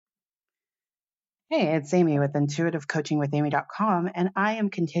Hey, it's Amy with intuitivecoachingwithamy.com, and I am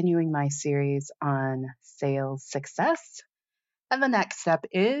continuing my series on sales success. And the next step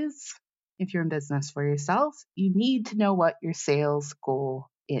is, if you're in business for yourself, you need to know what your sales goal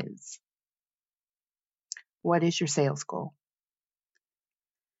is. What is your sales goal?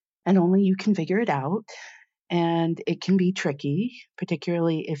 And only you can figure it out. And it can be tricky,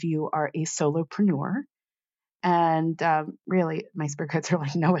 particularly if you are a solopreneur. And really, my spirit guides are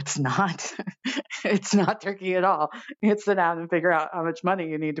like, no, it's not. It's not tricky at all. You sit down and figure out how much money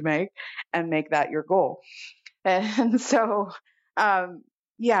you need to make and make that your goal. And so,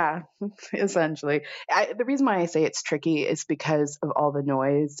 yeah, essentially. The reason why I say it's tricky is because of all the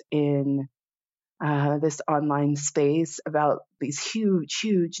noise in this online space about these huge,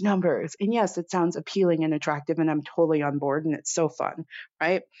 huge numbers. And yes, it sounds appealing and attractive, and I'm totally on board, and it's so fun,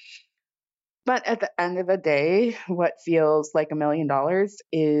 right? But at the end of the day, what feels like $1 million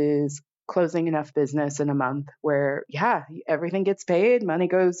is closing enough business in a month where, yeah, everything gets paid, money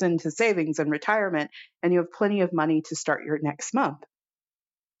goes into savings and retirement, and you have plenty of money to start your next month,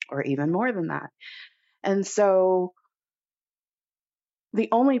 or even more than that. And so the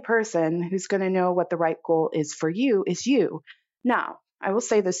only person who's going to know what the right goal is for you is you. Now, I will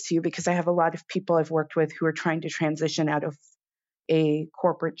say this to you because I have a lot of people I've worked with who are trying to transition out of a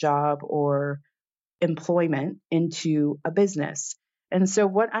corporate job or employment into a business. And so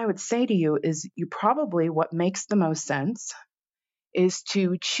what I would say to you is what makes the most sense is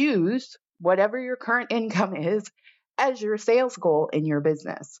to choose whatever your current income is as your sales goal in your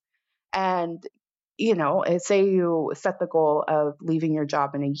business. And, say you set the goal of leaving your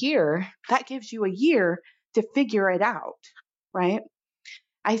job in a year, that gives you a year to figure it out, right?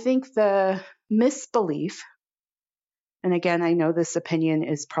 I think the misbelief, and again, I know this opinion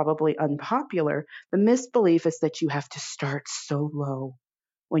is probably unpopular. The misbelief is that you have to start so low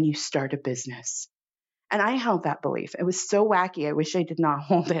when you start a business. And I held that belief. It was so wacky. I wish I did not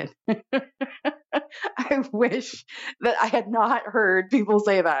hold it. I wish that I had not heard people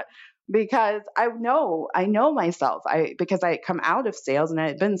say that because I know myself. Because I had come out of sales and I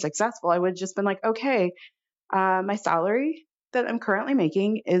had been successful, I would have just been like, okay, my salary that I'm currently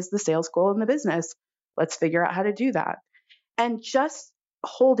making is the sales goal in the business. Let's figure out how to do that. And just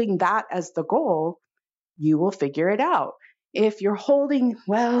holding that as the goal, you will figure it out. If you're holding,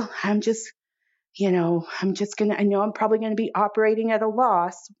 well, I know I'm probably going to be operating at a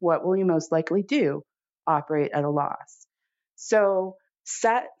loss. What will you most likely do? Operate at a loss. So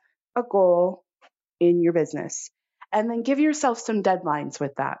set a goal in your business and then give yourself some deadlines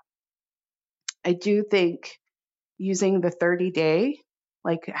with that. I do think using the 30-day,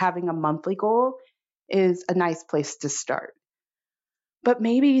 like having a monthly goal, is a nice place to start. But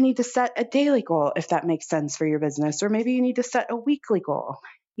maybe you need to set a daily goal if that makes sense for your business, or maybe you need to set a weekly goal.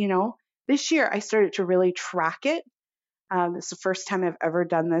 This year I started to really track it. It's the first time I've ever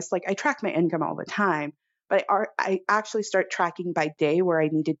done this. Like I track my income all the time, but I actually start tracking by day where I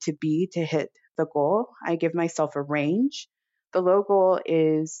needed to be to hit the goal. I give myself a range. The low goal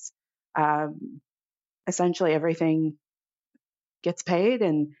is essentially everything gets paid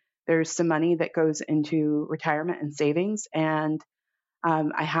and there's some money that goes into retirement and savings. And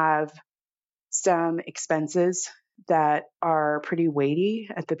I have some expenses that are pretty weighty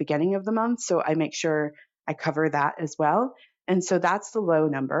at the beginning of the month. So I make sure I cover that as well. And so that's the low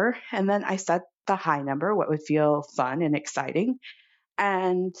number. And then I set the high number, what would feel fun and exciting.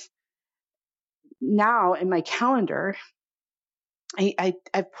 And now in my calendar,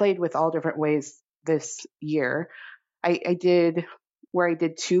 I've played with all different ways this year. I did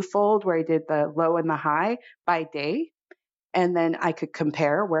twofold, where I did the low and the high by day. And then I could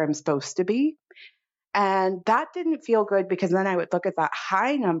compare where I'm supposed to be. And that didn't feel good because then I would look at that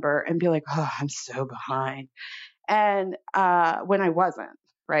high number and be like, oh, I'm so behind. And when I wasn't,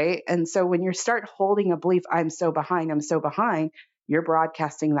 right? And so when you start holding a belief, I'm so behind, you're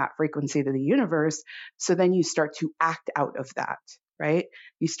broadcasting that frequency to the universe. So then you start to act out of that, right?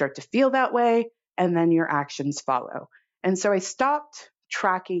 You start to feel that way and then your actions follow. And so I stopped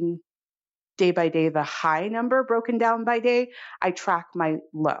tracking day by day the high number broken down by day. I track my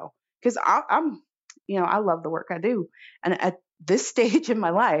low because I'm I love the work I do. And at this stage in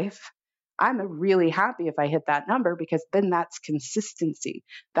my life, I'm really happy if I hit that number because then that's consistency,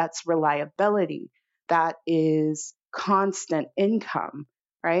 that's reliability, that is constant income,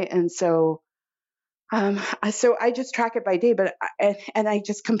 right? And so I just track it by day, and I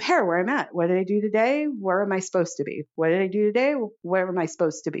just compare where I'm at. What did I do today? Where am I supposed to be? What did I do today? Where am I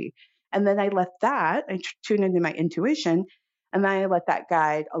supposed to be? And then I tune into my intuition, and then I let that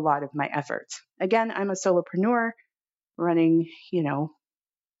guide a lot of my efforts. Again, I'm a solopreneur running,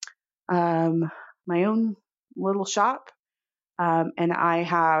 my own little shop, and I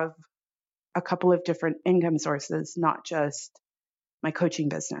have a couple of different income sources, not just my coaching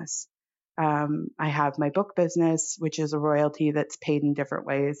business. I have my book business, which is a royalty that's paid in different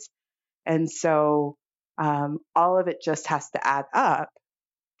ways. And so all of it just has to add up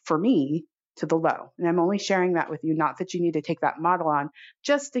for me to the low. And I'm only sharing that with you, not that you need to take that model on,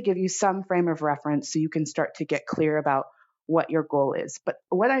 just to give you some frame of reference so you can start to get clear about what your goal is. But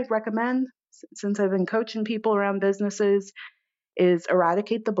what I recommend, since I've been coaching people around businesses, is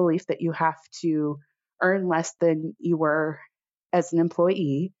eradicate the belief that you have to earn less than you were as an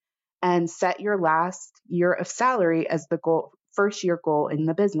employee and set your last year of salary as the goal, first year goal in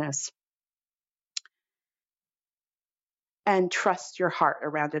the business. And trust your heart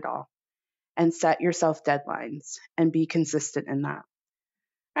around it all and set yourself deadlines and be consistent in that.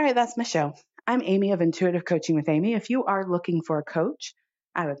 All right, that's my show. I'm Amy of Intuitive Coaching with Amy. If you are looking for a coach,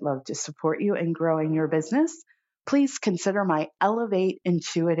 I would love to support you in growing your business. Please consider my Elevate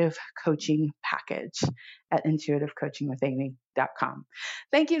Intuitive Coaching package at intuitivecoachingwithamy.com.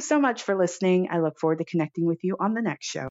 Thank you so much for listening. I look forward to connecting with you on the next show.